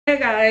Hey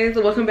guys,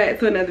 welcome back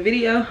to another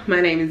video. My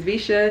name is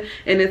Visha,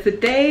 and in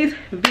today's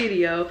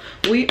video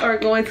we are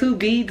going to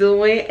be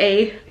doing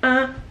a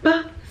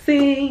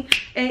unboxing.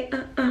 Hey,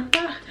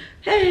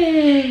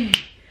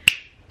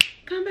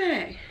 come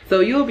back. So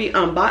you'll be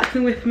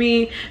unboxing with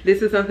me.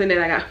 This is something that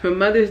I got for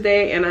Mother's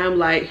Day, and I'm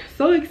like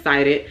so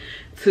excited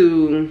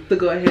to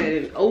go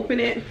ahead and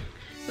open it.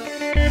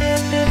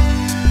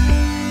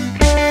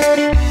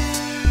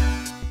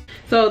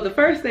 So the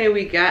first thing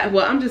we got,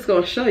 well, I'm just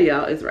gonna show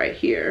y'all, is right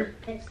here.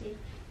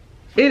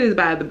 It is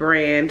by the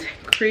brand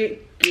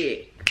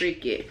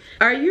Cricut.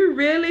 Are you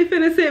really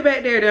finna sit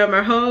back there during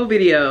my whole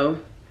video?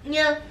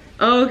 Yeah.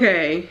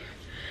 Okay.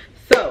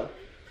 So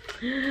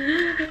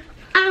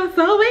I'm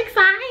so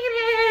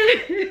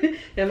excited.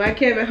 And my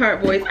Kevin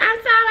Hart voice, I'm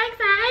so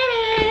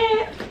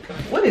excited.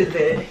 What is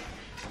it?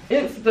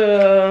 It's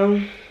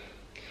the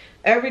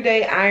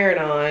Everyday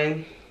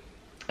Iron-On.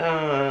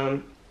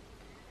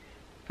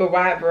 For a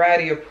wide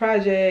variety of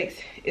projects.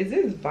 Is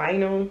this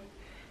vinyl?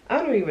 I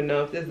don't even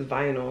know if this is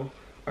vinyl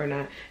or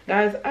not.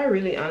 Guys, I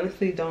really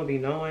honestly don't be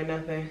knowing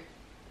nothing.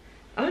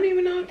 I don't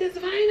even know if this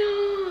is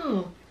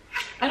vinyl.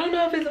 I don't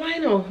know if it's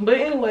vinyl. But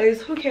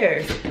anyways, who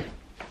cares?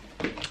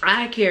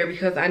 I care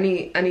because I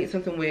need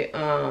something with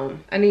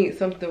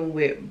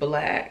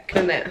black.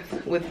 And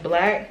that's with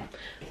black.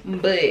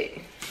 But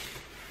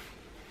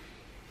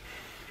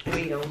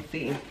we gonna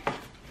see.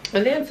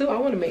 And then too, I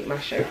want to make my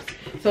shirts.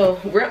 So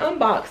we're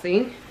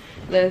unboxing.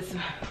 Let's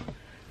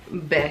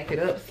back it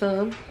up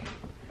some.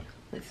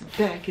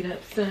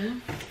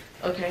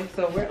 Okay,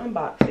 so we're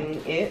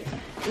unboxing it.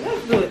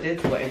 Let's do it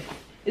this way.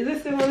 Is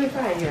this still on this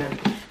side? Yeah.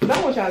 Because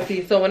I want y'all to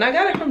see. So when I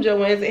got it from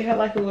Joann's, it had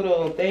like a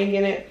little thing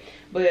in it.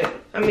 But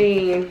I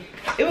mean,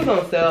 it was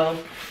on sale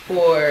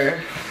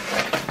for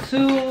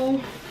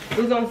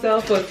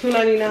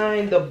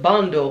 $2.99. The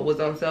bundle was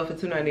on sale for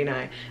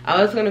 $2.99.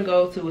 I was gonna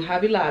go to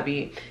Hobby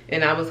Lobby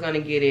and I was gonna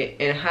get it,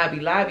 and Hobby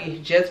Lobby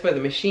just for the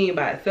machine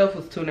by itself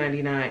was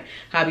 $2.99.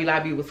 Hobby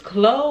Lobby was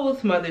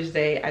closed Mother's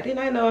Day. I did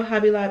not know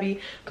Hobby Lobby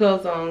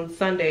closed on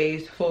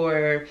Sundays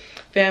for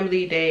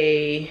Family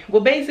Day.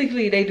 Well,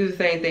 basically they do the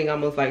same thing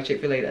almost like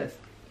Chick-fil-A does.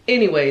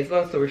 Anyways,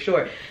 long story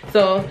short,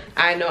 so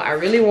I know I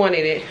really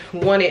wanted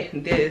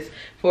this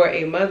for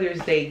a Mother's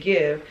Day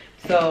gift.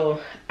 So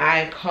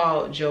I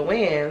called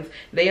Joann's.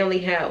 They only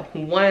had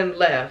one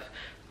left,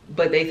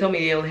 but they told me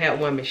they only had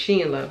one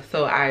machine left.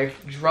 So I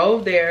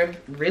drove there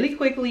really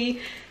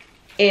quickly,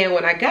 and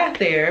when I got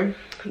there,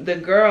 the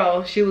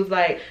girl, she was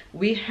like,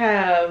 we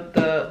have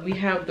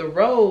the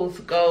rose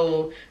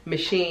gold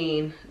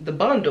machine, the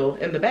bundle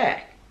in the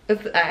back.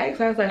 I asked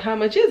her, I was like, how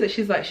much is it?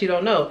 She's like, she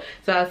don't know.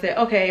 So I said,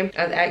 okay.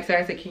 I asked her,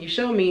 I said, can you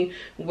show me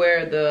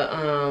where the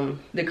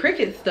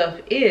Cricut stuff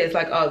is,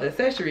 like all the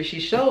accessories? She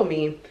showed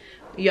me,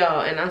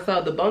 y'all, and I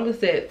saw the bundle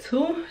said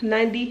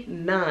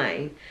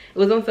 $2.99. It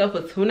was on sale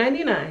for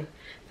 $2.99.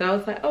 So I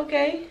was like,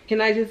 okay,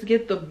 can I just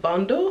get the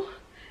bundle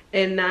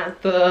and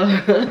not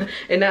the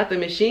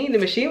machine? The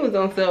machine was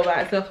on sale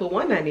by itself for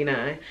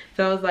 $1.99.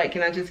 So I was like,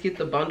 can I just get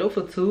the bundle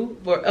for it's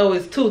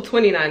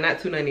 $2.29, not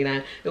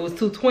 $2.99. It was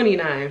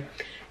 $2.29.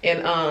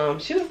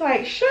 And she was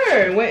like,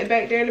 sure, and went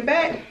back there in the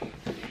back.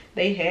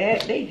 They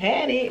had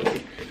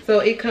it. So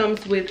it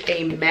comes with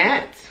a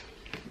mat.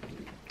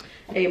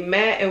 And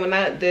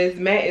this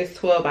mat is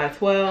 12 by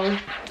 12.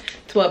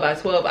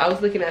 I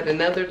was looking at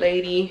another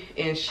lady,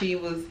 and she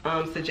was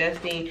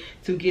suggesting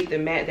to get the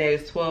mat that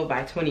is 12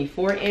 by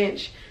 24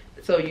 inch,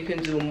 so you can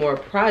do more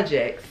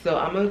projects. So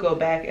I'm gonna go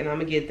back and I'm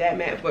gonna get that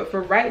mat, but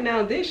for right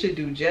now this should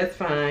do just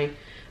fine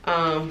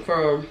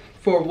for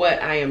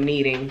what I am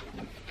needing.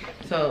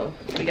 So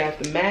we got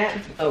the mat.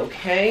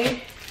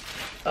 Okay.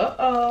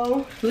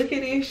 Uh-oh, look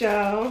at this,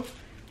 y'all.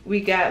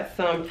 We got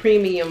some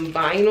premium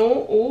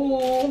vinyl.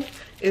 Ooh,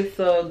 it's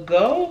a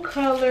gold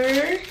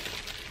color.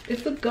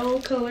 It's a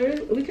gold color.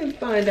 We can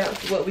find out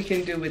what we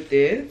can do with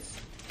this.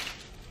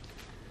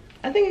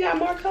 I think I got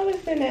more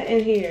colors than that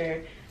in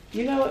here.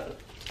 You know what?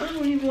 I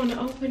don't even want to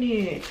open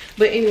it.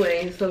 But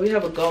anyway, so we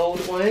have a gold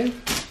one.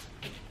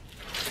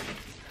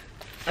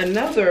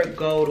 Another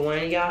gold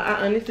one. Y'all,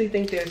 I honestly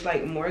think there's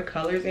like more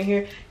colors in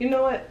here. You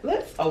know what?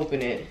 Let's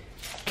open it.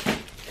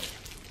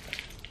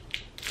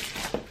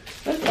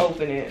 Let's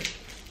open it.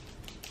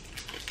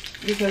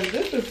 Because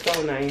this is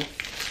so nice.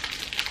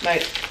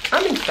 Like,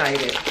 I'm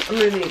excited. I'm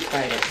really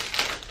excited.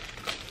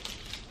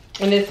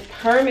 And it's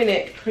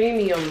permanent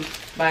premium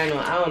vinyl.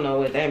 I don't know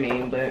what that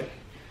means, but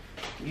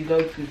you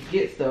go to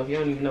get stuff, you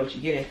don't even know what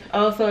you're getting.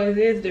 Oh, so it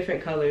is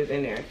different colors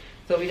in there.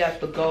 So we got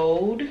the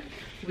gold.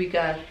 We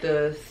got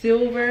the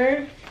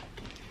silver.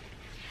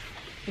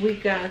 We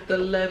got the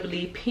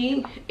lovely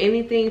pink.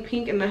 Anything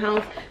pink in the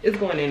house is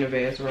going in the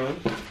bedroom.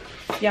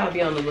 Y'all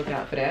be on the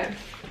lookout for that.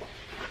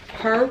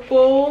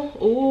 Purple.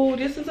 Ooh,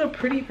 this is a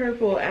pretty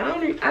purple. I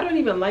don't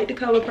even like the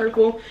color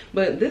purple,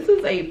 but this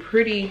is a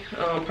pretty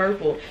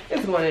purple.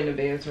 It's going in the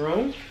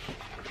bedroom.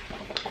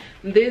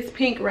 This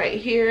pink right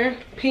here,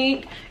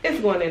 pink, it's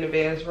going in the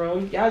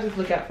bedroom. Y'all just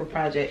look out for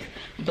projects.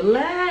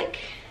 Black.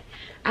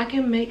 I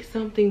can make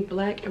something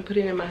black and put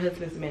it in my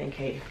husband's man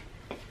cave.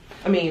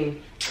 I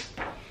mean,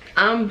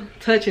 I'm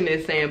touching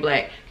this saying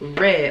black.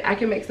 Red. I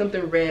can make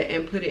something red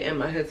and put it in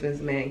my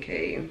husband's man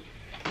cave.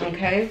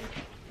 Okay.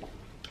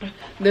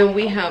 Then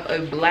we have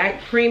a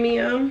black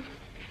premium.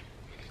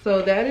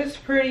 So that is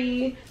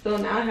pretty. So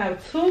now I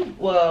have two.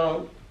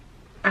 Well,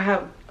 I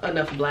have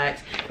enough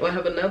blacks. We'll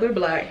have another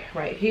black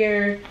right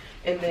here.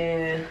 And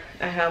then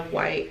I have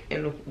white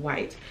and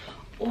white.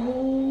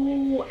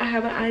 Oh, I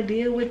have an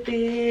idea with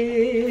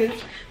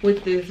this.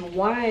 With this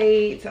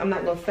white. I'm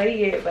not going to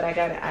say it, but I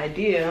got an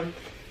idea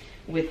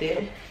with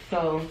it.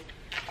 So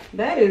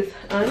that is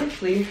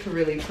honestly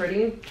really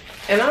pretty.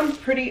 And I'm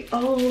pretty,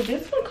 oh,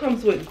 this one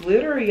comes with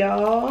glitter,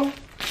 y'all.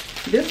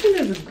 This one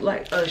is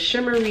like a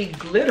shimmery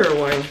glitter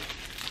one.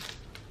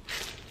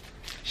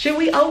 Should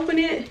we open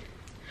it?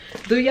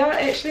 Do y'all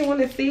actually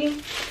want to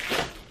see?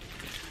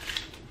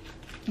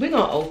 We're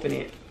going to open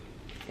it.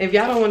 If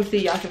y'all don't want to see,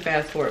 y'all can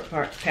fast forward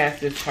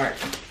past this part.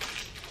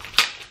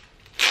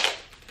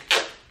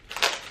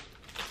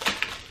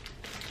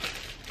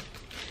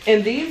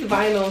 And these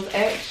vinyls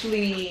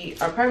actually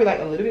are probably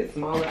like a little bit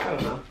smaller. I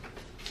don't know.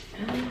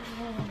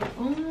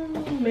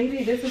 Oh,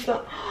 maybe this is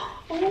the,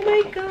 oh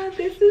my God,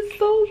 this is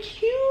so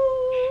cute.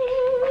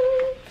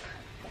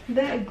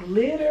 That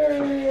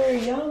glitter,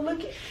 y'all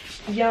look at,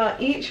 y'all,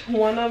 each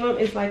one of them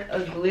is like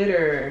a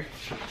glitter.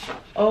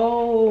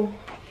 Oh,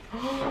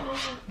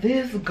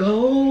 this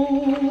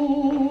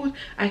gold.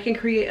 I can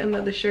create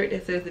another shirt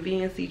that says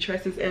VNC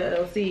Tresses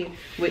LLC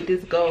with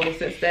this gold,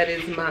 since that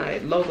is my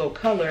logo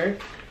color.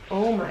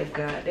 Oh my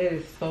God, that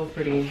is so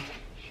pretty.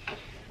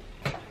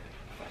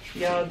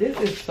 Y'all, this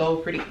is so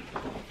pretty.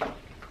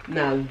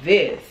 Now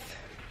this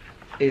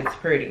is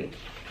pretty.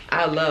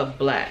 I love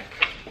black.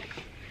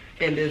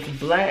 And this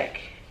black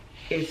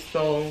is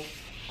so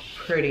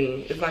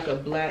pretty. It's like a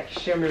black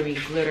shimmery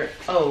glitter.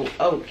 Oh,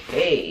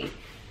 okay.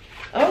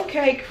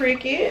 Okay,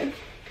 Cricut.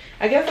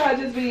 I guess I'll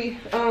just be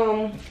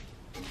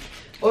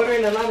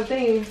ordering a lot of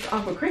things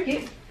off of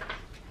Cricut.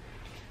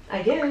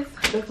 I guess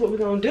that's what we're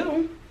gonna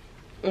do.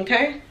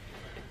 Okay.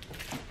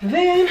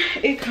 Then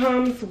it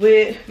comes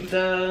with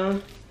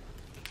the,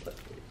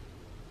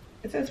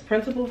 it says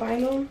printable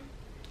vinyl.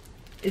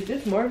 Is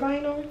this more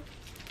vinyl?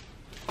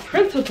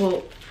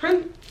 Printable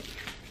vinyl.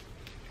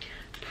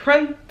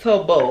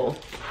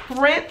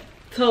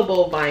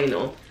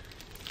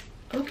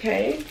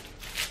 Okay.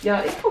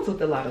 Y'all, it comes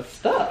with a lot of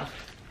stuff.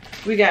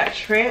 We got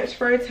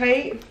transfer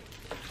tape.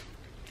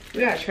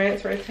 We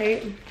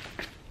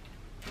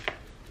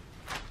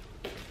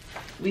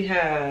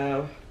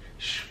have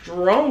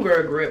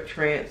stronger grip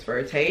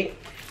transfer tape.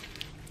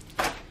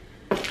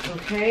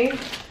 Okay.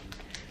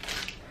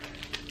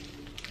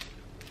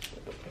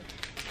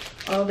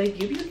 Oh, they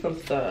give you some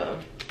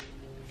stuff.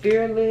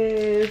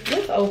 Fearless.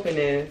 Let's open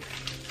this.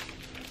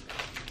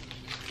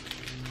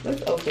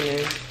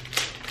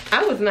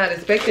 I was not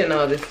expecting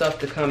all this stuff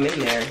to come in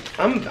there.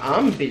 I'm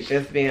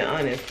just being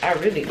honest. I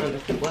really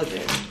honestly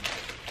wasn't.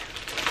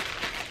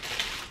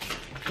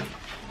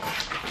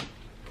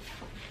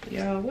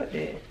 Y'all, what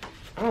the?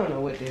 I don't know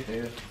what this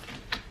is.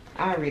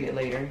 I'll read it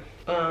later.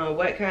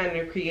 What kind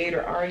of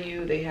creator are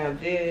you? They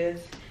have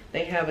this.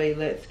 They have a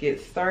let's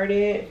get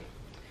started.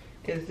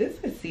 Is this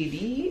a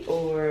CD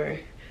or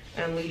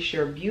unleash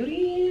your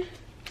beauty?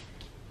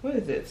 What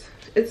is this?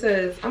 It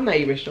says, I'm not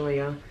even showing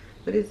y'all,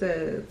 but it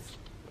says,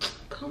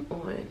 come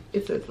on.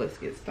 It says let's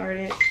get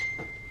started.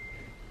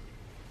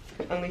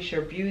 Unleash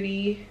your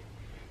beauty.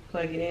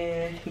 Plug it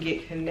in.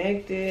 Get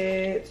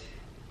connected.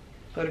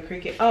 Go to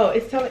Cricut. Oh,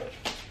 it's telling.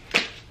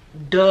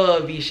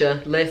 Duh,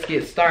 Visha. Let's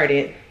get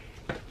started.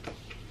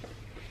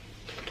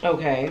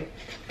 Okay.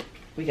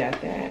 We got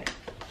that.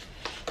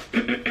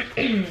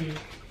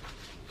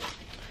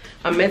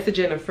 I'm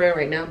messaging a friend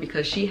right now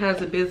because she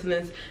has a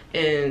business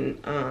and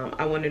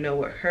I want to know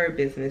what her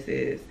business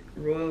is.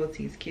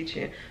 Royalties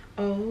Kitchen.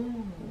 Oh,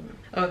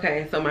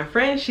 okay. So my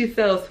friend, she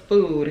sells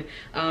food.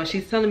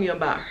 She's telling me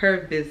about her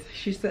business.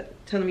 She's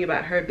telling me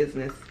about her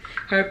business.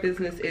 Her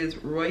business is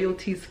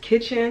Royalties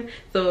Kitchen.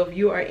 So if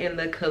you are in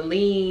the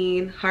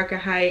Killeen, Harker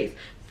Heights,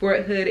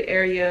 Fort Hood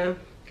area,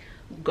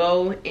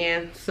 go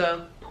and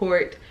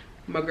support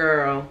my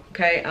girl.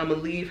 Okay, I'm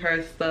gonna leave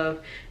her stuff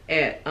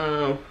at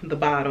the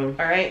bottom.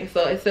 All right,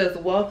 so it says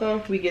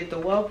welcome. We get the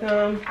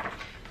welcome.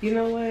 You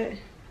know what?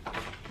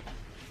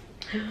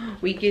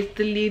 We get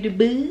the little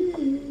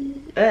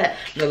boo.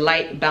 The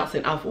light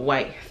bouncing off of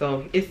white.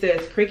 So it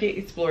says Cricut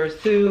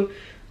Explorers 2.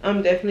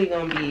 I'm definitely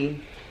gonna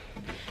be,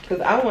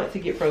 because I want to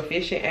get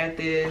proficient at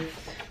this.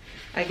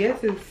 I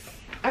guess it's,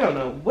 I don't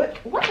know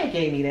why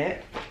gave me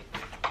that.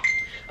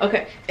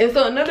 Okay, and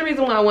so another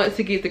reason why I want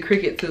to get the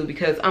Cricut too,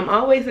 because I'm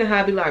always in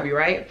Hobby Lobby,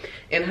 right?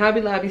 And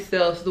Hobby Lobby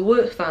sells the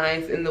wood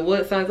signs, and the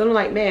wood signs, I'm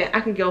like, man,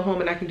 I can go home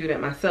and I can do that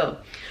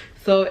myself.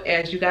 So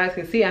as you guys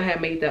can see, I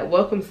have made that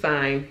welcome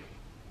sign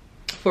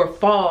for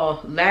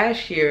fall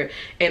last year,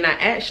 and I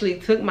actually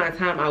took my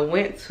time. I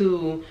went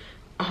to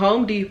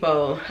Home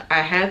Depot,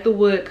 I had the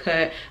wood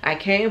cut, I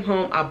came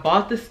home, I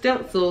bought the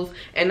stencils,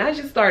 and I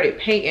just started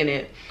painting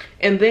it.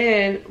 And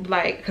then,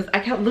 like, because I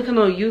kept looking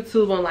on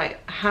YouTube on like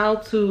how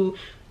to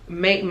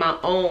make my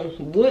own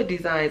wood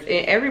designs,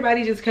 and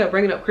everybody just kept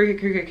bringing up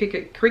Cricut, Cricut,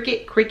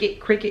 Cricut, Cricut,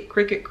 Cricut,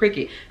 Cricut,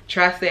 Cricut.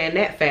 Try saying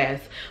that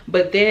fast.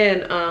 But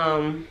then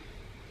I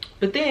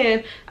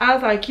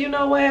was like, you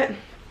know what?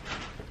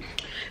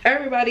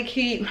 Everybody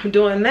keep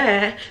doing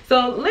that,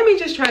 so let me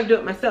just try to do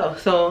it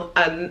myself. So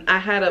I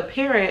had a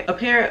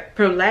parent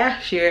from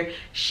last year.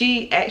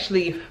 She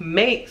actually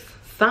makes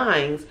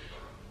signs,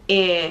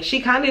 and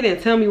she kind of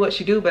didn't tell me what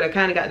she do, but I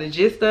kind of got the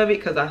gist of it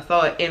because I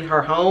saw it in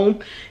her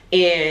home.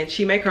 And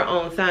she make her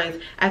own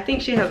signs. I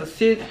think she has a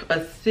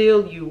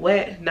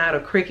silhouette, not a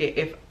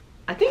Cricut.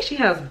 I think she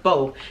has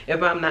both,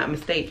 if I'm not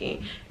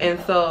mistaken. And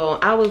so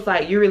I was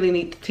like, you really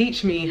need to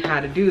teach me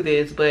how to do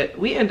this. But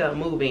we end up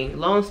moving.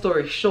 Long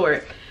story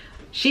short,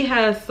 she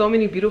has so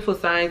many beautiful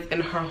signs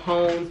in her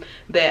home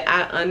that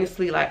I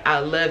honestly, like, I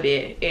love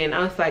it. And I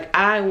was like,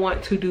 I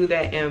want to do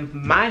that in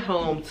my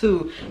home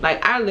too.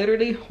 Like, I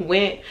literally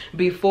went,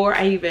 before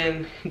I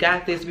even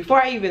got this,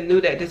 before I even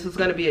knew that this was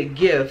going to be a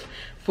gift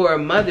for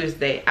Mother's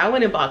Day, I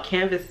went and bought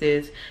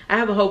canvases. I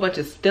have a whole bunch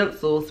of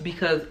stencils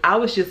because I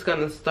was just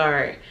gonna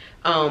start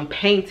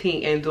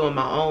painting and doing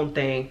my own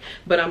thing.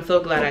 But I'm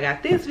so glad I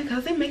got this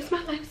because it makes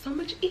my life so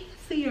much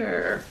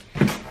easier.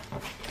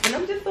 And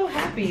I'm just so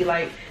happy.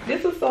 Like,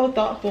 this was so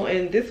thoughtful,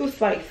 and this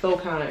was like so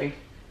kind.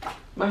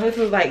 My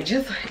husband was like,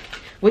 just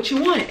what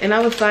you want? And I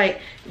was like,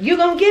 you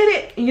gonna get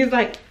it? And he was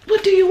like,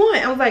 what do you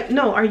want? I was like,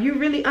 no, are you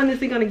really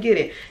honestly gonna get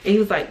it? And he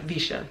was like,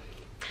 Visha,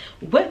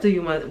 what do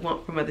you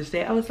want for Mother's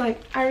Day? I was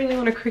like, I really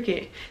want a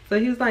Cricut. So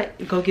he was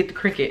like, go get the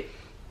Cricut.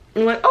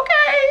 I'm like,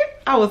 okay.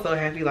 I was so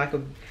happy, like a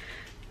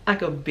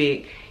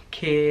big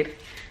kid.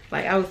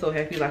 Like, I was so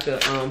happy, like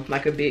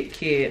a big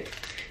kid.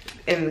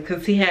 And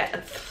because he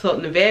had, so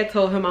Nevada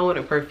told him I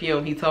wanted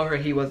perfume. He told her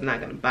he was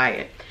not gonna buy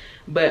it.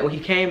 But when he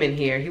came in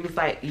here, he was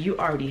like, you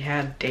already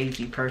have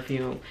Daisy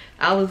perfume.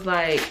 I was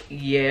like,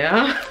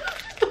 yeah.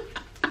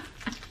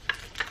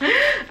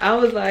 I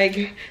was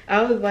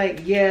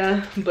like,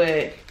 yeah,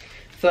 but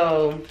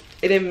so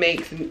it didn't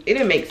make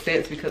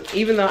sense, because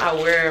even though I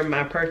wear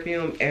my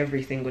perfume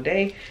every single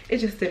day, it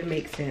just didn't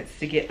make sense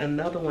to get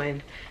another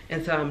one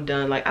until I'm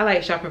done. Like, I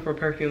like shopping for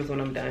perfumes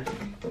when I'm done.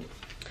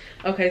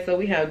 Okay, so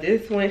we have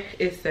this one.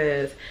 It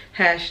says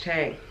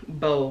hashtag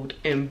bold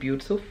and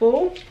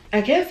beautiful. I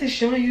guess it's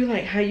showing you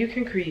like how you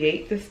can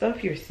create this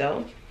stuff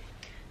yourself.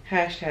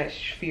 Hashtag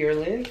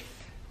fearless,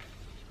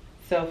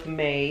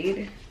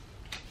 self-made.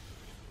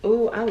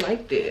 Oh, I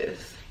like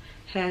this.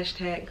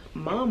 Hashtag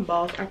mom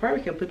boss. I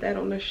probably can put that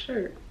on the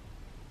shirt.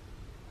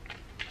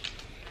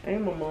 I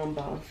am a mom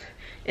boss.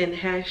 And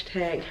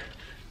hashtag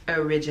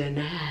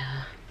original.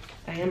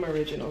 I am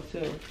original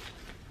too.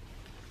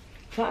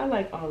 So I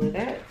like all of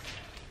that.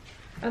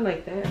 I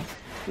like that.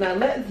 Now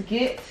let's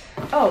get,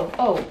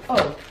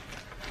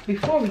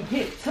 before we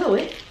get to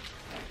it,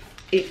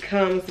 it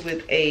comes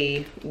with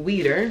a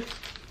weeder.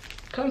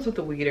 Comes with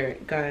a weeder,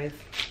 guys.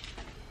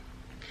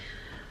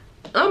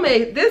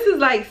 This is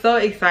like so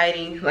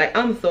exciting. Like,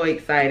 I'm so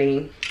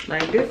exciting.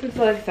 Like, this is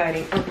so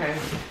exciting. Okay.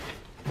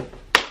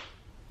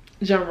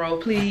 Drum roll,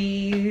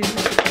 please.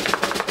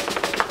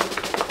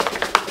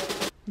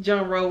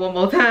 Drum roll one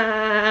more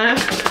time.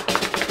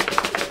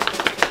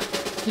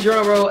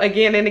 Drum roll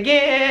again and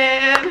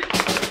again.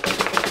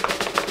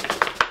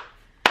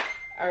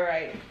 All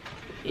right,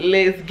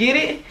 let's get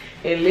it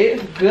and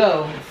let's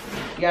go.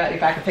 Yeah,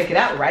 if I can take it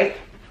out right.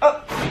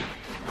 Oh.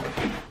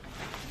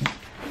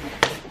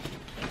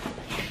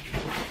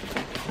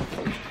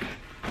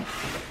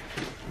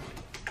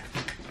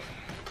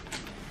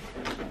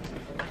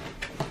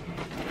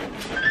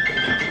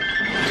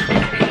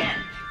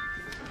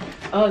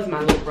 Oh, it's my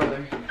little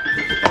brother.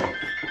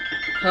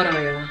 Hold on,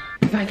 y'all.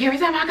 He's like, every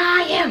time I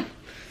call you,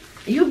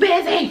 you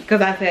busy?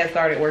 Because I said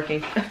started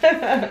working.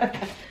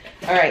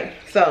 All right,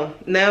 so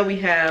now we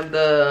have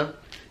the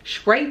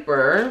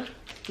scraper.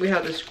 We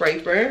have the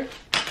scraper.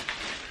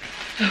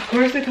 Of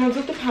course, it comes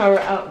with the power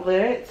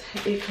outlet.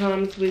 It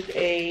comes with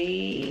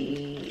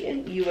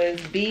a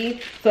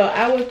USB. So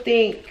I would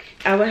think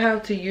I would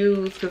have to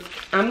use, because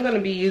I'm going to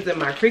be using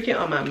my Cricut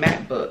on my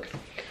MacBook,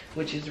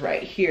 which is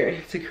right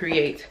here, to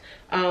create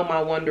all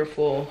my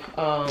wonderful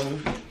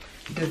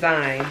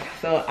design.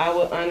 So I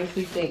would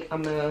honestly think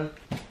I'm gonna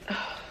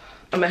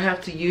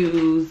have to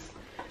use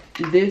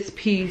this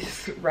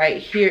piece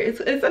right here. It's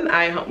an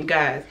iHome,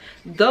 guys.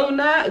 Do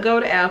not go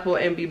to Apple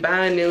and be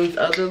buying these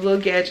other little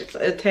gadgets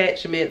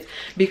attachments,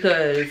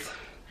 because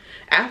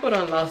Apple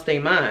done lost their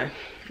mind.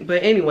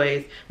 But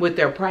anyways, with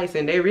their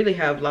pricing, they really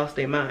have lost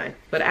their mind.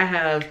 But I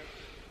have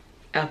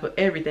Apple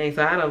everything,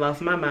 so I done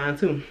lost my mind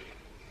too.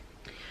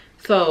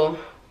 So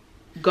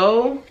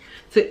go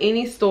to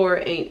any store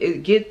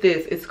and get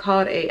this. It's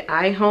called a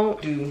iHome.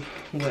 Do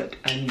what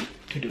I need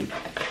to do.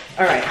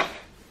 All right.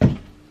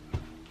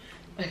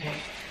 Okay.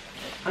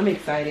 I'm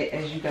excited,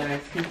 as you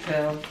guys can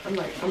tell.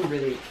 I'm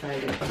really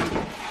excited.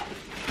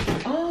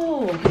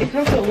 Oh, it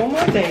comes with one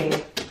more thing.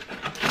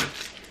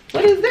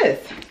 What is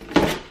this?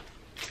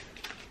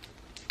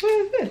 What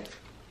is this?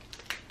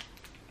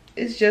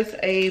 It's just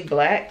a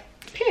black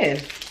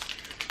pen.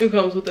 It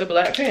comes with a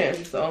black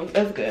pen, so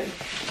that's good.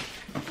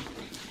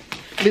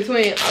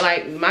 between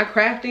like my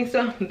crafting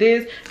stuff,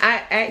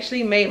 I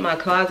actually made my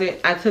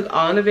closet. I took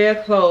all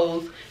Nevaeh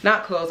clothes,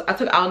 not clothes, I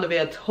took all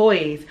Nevaeh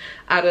toys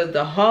out of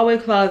the hallway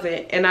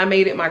closet and I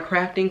made it my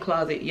crafting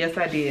closet. Yes,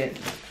 I did.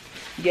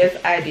 Yes,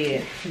 I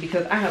did.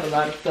 Because I have a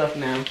lot of stuff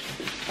now.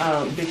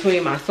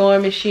 Between my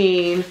sewing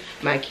machine,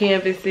 my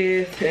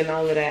canvases, and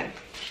all of that.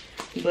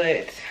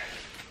 But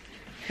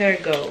here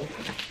go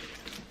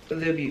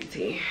the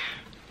beauty.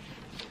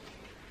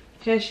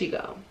 Here she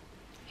go.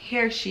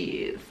 Here she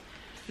is.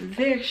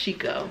 There she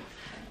go.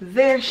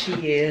 There she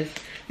is.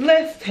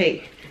 Let's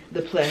take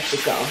the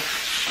plastic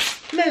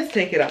off. Let's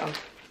take it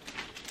off.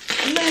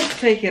 Let's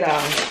take it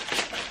off.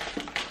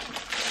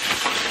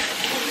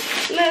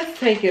 Let's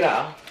take it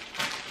off.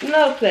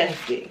 No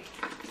plastic.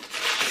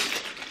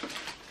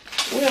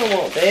 We don't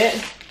want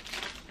that.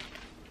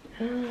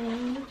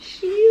 Oh,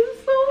 she is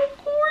so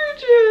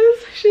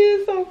gorgeous. She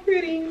is so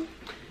pretty.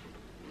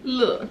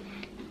 Look.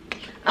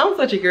 I'm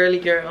such a girly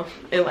girl,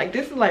 and like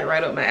this is like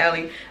right up my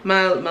alley.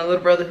 My little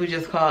brother who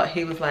just called,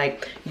 he was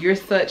like, you're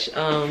such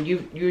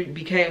you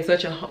became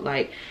such a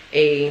like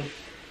a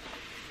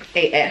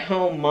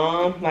at-home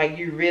mom, like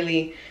you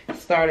really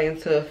starting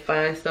to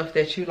find stuff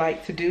that you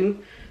like to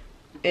do.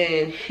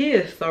 And he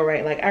is so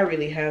right. Like I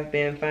really have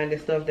been finding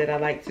stuff that I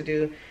like to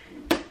do.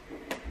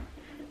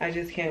 I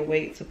just can't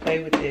wait to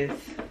play with this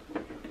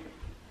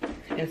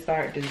and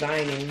start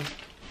designing.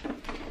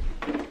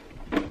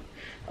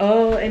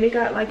 Oh, and it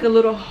got like a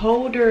little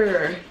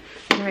holder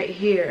right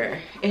here.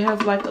 It has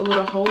like a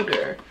little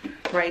holder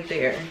right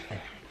there.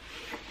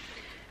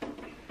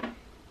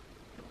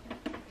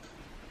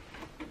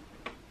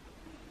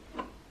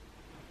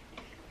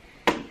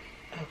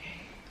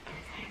 Okay.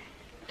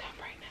 Don't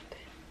break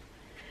nothing.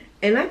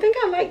 And I think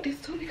I like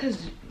this too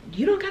because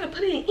you don't gotta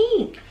put in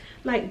ink.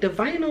 Like the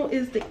vinyl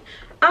is the,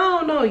 I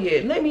don't know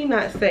yet, let me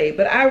not say,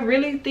 but I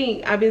really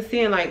think I've been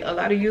seeing like a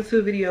lot of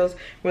YouTube videos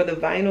where the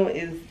vinyl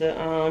is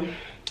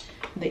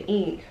the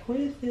ink. What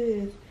is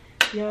this?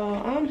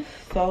 Y'all, I'm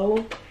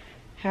so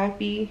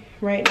happy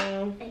right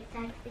now.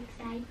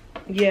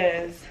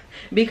 Yes,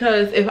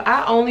 because if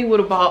I only would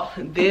have bought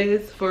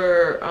this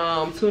for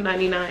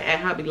 $2.99 at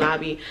Hobby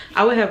Lobby,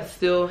 I would have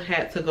still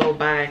had to go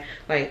buy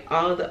like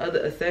all the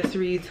other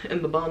accessories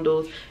and the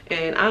bundles.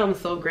 And I am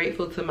so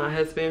grateful to my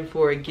husband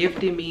for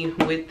gifting me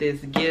with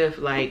this gift.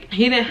 Like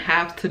he didn't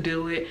have to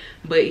do it,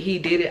 but he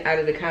did it out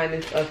of the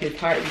kindness of his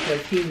heart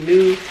because he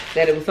knew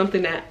that it was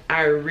something that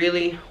I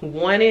really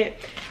wanted.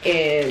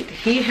 And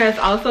he has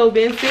also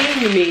been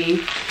seeing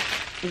me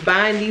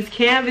buying these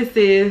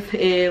canvases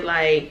and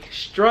like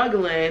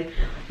struggling.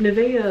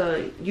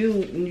 Nevaeh,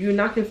 you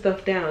knocking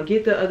stuff down.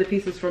 Get the other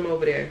pieces from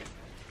over there.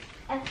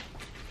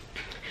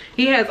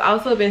 He has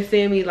also been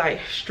seeing me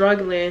like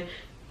struggling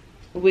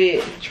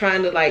with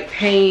trying to like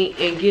paint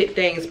and get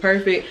things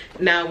perfect.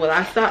 Now will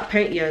I stop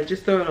painting? Yeah,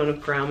 just throw it on the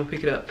ground, I'm gonna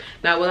pick it up.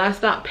 Now will I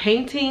stop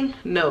painting?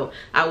 No,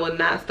 I will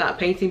not stop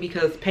painting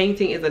because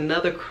painting is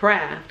another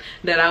craft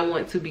that I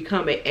want to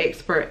become an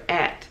expert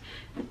at.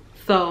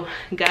 So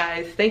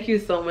guys, thank you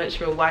so much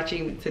for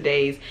watching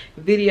today's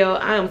video.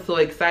 I am so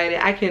excited.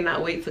 I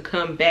cannot wait to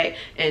come back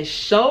and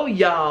show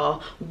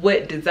y'all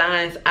what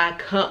designs I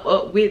come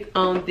up with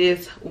on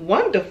this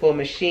wonderful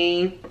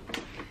machine.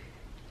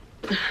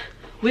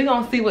 We're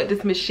gonna see what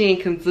this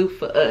machine can do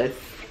for us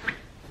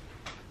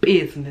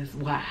business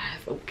wise.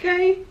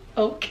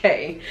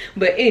 Okay,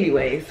 but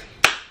anyways,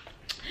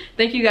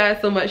 thank you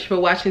guys so much for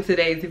watching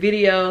today's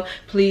video.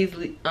 Please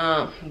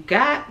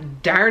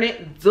god darn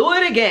it, do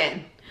it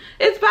again.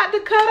 It's about to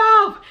cut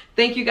off.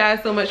 Thank you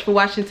guys so much for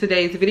watching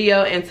today's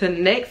video. Until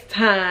next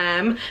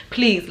time,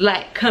 please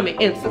like,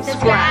 comment, and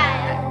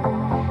subscribe.